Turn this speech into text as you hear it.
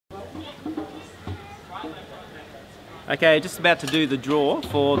Okay, just about to do the draw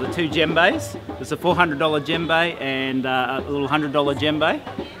for the 2 djembes. There's a $400 djembe and a little $100 djembe.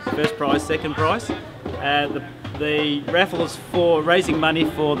 First prize, second prize. The raffle is for raising money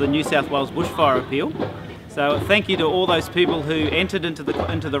for the New South Wales bushfire appeal. So thank you to all those people who entered into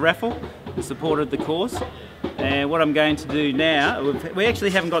the raffle and supported the cause. And what I'm going to do now, we actually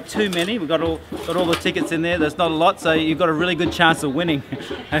haven't got too many. We've got all the tickets in there. There's not a lot, so you've got a really good chance of winning.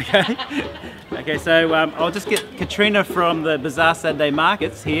 Okay. Okay, so I'll just get Katrina from the Bazaar Saturday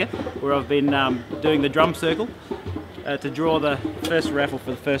Markets here, where I've been doing the drum circle, to draw the first raffle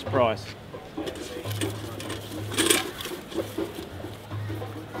for the first prize.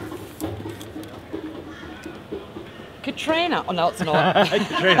 Katrina. Oh no, it's not.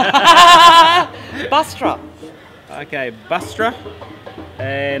 Katrina. Bustra. Okay, Bustra.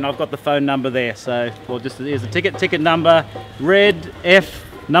 And I've got the phone number there, so here's the ticket number, red F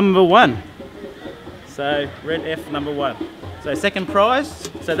number 1. So red F number 1. So second prize,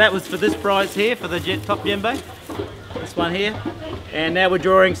 so that was for this prize here, for the top djembe, this one here. And now we're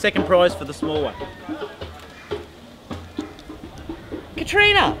drawing second prize for the small one.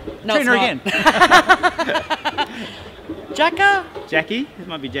 Katrina. No, Katrina it's not. Again. Jacka? Jackie, it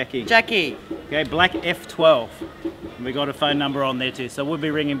might be Jackie. Jackie. Okay, black F12. And we got a phone number on there too, so we'll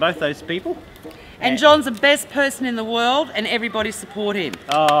be ringing both those people. And John's the best person in the world, and everybody support him.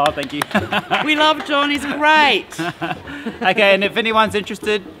 Oh, thank you. We love John, he's great. Okay, and if anyone's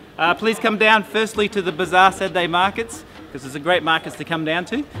interested, please come down firstly to the Bazaar Saturday Markets, because there's a great markets to come down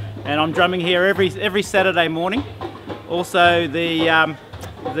to. And I'm drumming here every Saturday morning. Also, the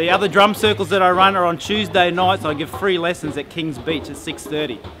other drum circles that I run are on Tuesday nights. I give free lessons at Kings Beach at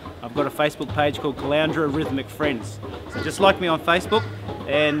 6:30. I've got a Facebook page called Caloundra Rhythmic Friends. So just like me on Facebook,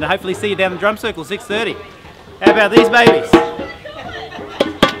 and hopefully see you down the drum circle 6:30. How about these babies?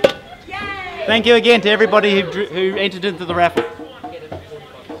 Thank you again to everybody who entered into the raffle.